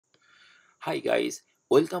Hi guys,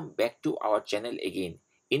 welcome back to our channel again.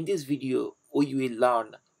 In this video, we will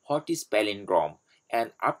learn what is palindrome,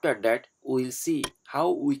 and after that we will see how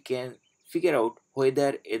we can figure out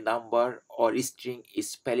whether a number or a string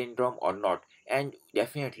is palindrome or not. And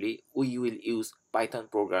definitely we will use Python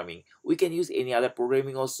programming. We can use any other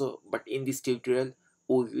programming also, but in this tutorial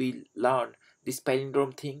we will learn this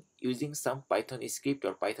palindrome thing using some Python script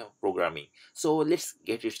or Python programming. So let's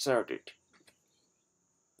get it started.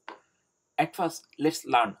 At first, let's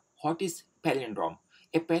learn what is palindrome.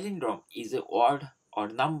 A palindrome is a word or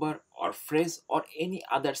number or phrase or any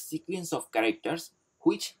other sequence of characters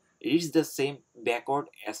which reads the same backward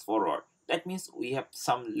as forward. That means we have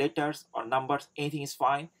some letters or numbers, anything is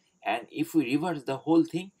fine, and if we reverse the whole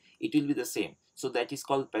thing, it will be the same. So that is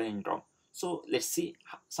called palindrome. So let's see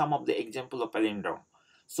some of the example of palindrome.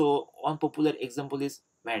 So one popular example is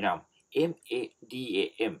madam,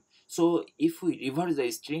 M-A-D-A-M. So if we reverse the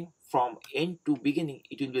string from end to beginning,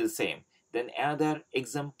 it will be the same. Then another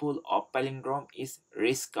example of palindrome is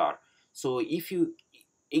race car. So if you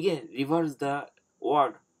again reverse the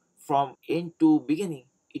word from end to beginning,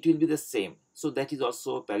 it will be the same. So that is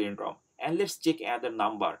also a palindrome. And let's check another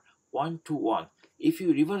number, 1 to 1. If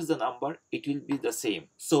you reverse the number, it will be the same.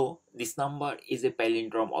 So this number is a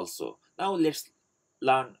palindrome also. Now let's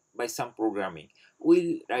learn by some programming.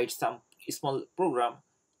 We'll write some small program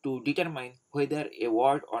to determine whether a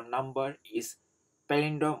word or number is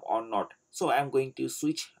palindrome or not. So I am going to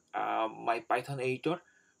switch my Python editor.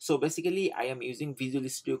 So basically I am using Visual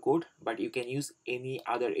Studio Code, but you can use any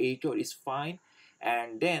other editor is fine.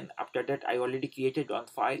 And then after that I already created one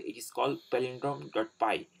file. It is called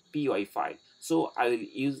palindrome.py file. So I will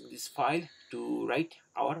use this file to write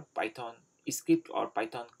our Python script or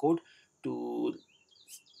Python code to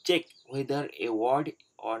check whether a word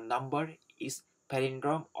or number is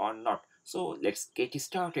palindrome or not. So let's get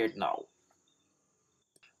started now.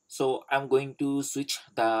 So I'm going to switch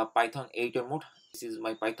the Python editor mode. This is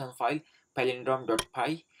my Python file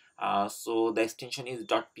palindrome.py. So the extension is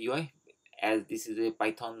 .py, as this is a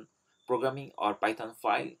Python programming or Python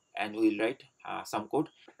file, and we'll write some code.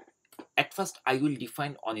 At first I will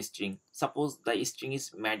define on string. Suppose the string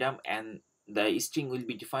is madam, and the string will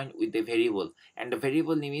be defined with the variable, and the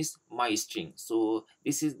variable name is my string. So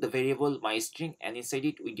this is the variable my string, and inside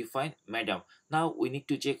it we define madam. Now we need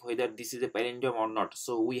to check whether this is a palindrome or not,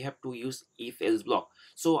 so we have to use if else block.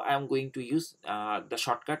 So I am going to use the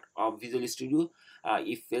shortcut of Visual Studio,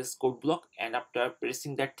 if else code block, and after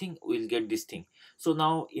pressing that thing we'll get this thing. So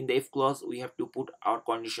now in the if clause we have to put our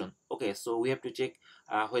condition. Okay, so we have to check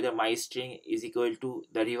whether my string is equal to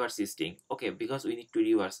the reverse string. Okay, because we need to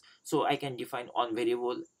reverse, so I can define on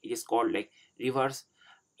variable. It is called like reverse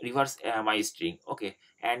my string. Okay,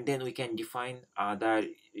 and then we can define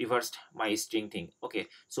the reversed my string thing. Okay,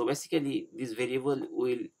 so basically this variable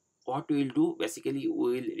will, what we will do, basically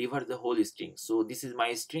we will reverse the whole string. So this is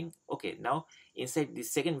my string. Okay, now inside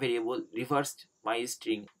this second variable reversed my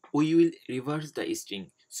string, we will reverse the string.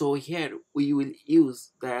 So here we will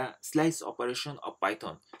use the slice operation of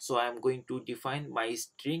Python. So I am going to define my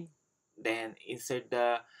string, then inside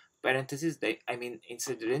the parenthesis, that I mean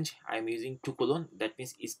inside the range, I am using two colon, that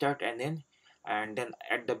means start and end, and then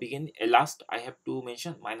at the beginning last I have to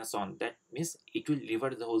mention -1. That means it will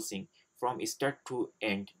reverse the whole thing from start to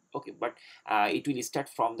end. Okay, but it will start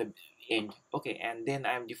from the end. Okay, and then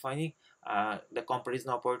I am defining the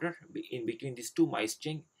comparison operator in between these two, my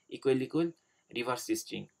string equal reverse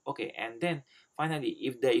string. Okay, and then finally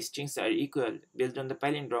if the strings are equal based on the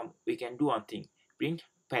palindrome, we can do one thing, print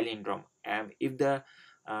palindrome. And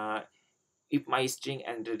uh, if my string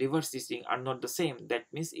and the reverse string are not the same, that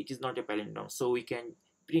means it is not a palindrome. So we can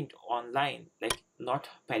print on line like not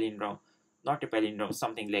palindrome, not a palindrome,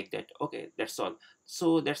 something like that. Okay, that's all.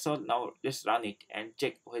 So that's all. Now let's run it and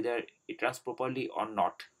check whether it runs properly or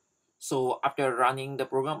not. So after running the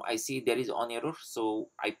program, I see there is one error. So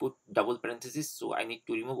I put double parenthesis. So I need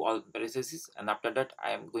to remove all parentheses, and after that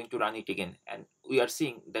I am going to run it again. And we are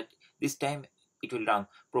seeing that this time it will run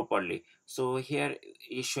properly. So here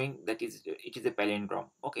is showing that it is a palindrome.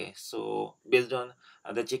 Okay, so based on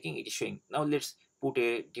the checking, it is showing. Now let's put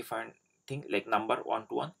a different thing like number 1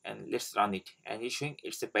 to 1, and let's run it, and it's showing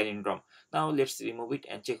it's a palindrome. Now let's remove it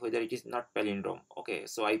and check whether it is not palindrome. Okay,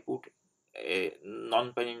 so I put a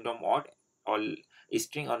non-palindrome word or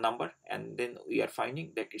string or number, and then we are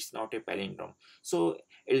finding that it's not a palindrome. So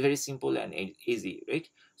it's very simple and easy, right?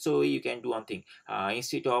 So you can do one thing,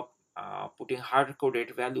 instead of putting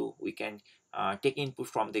hard-coded value, we can take input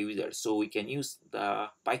from the user. So we can use the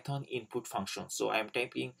Python input function. So I am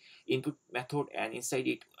typing input method, and inside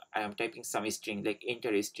it I am typing some string like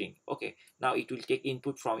enter a string. Okay, now it will take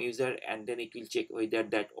input from user and then it will check whether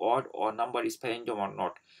that odd or number is palindrome or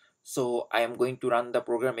not. So I am going to run the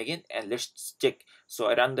program again and let's check.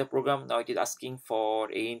 So I run the program. Now it is asking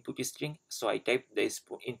for a input string, so I type this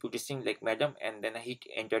input string like madam and then I hit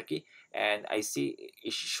enter key and I see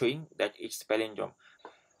it's showing that it's palindrome.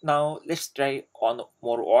 Now let's try on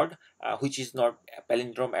more word which is not a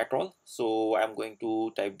palindrome at all. So I'm going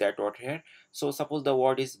to type that word here. So suppose the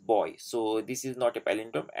word is boy, so this is not a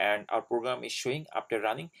palindrome and our program is showing after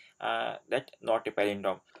running that not a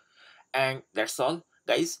palindrome. And that's all,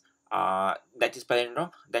 guys. That is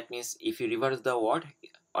palindrome. That means if you reverse the word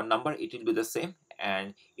or number, it will be the same.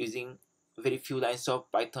 And using very few lines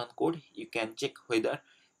of Python code, you can check whether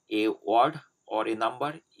a word or a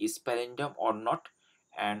number is palindrome or not.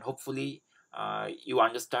 And hopefully you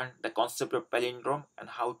understand the concept of palindrome and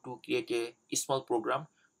how to create a small program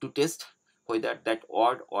to test whether that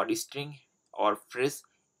word or string or phrase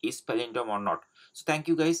is palindrome or not. So thank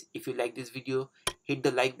you, guys. If you like this video, hit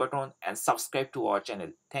the like button and subscribe to our channel.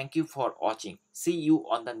 Thank you for watching. See you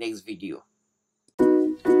on the next video.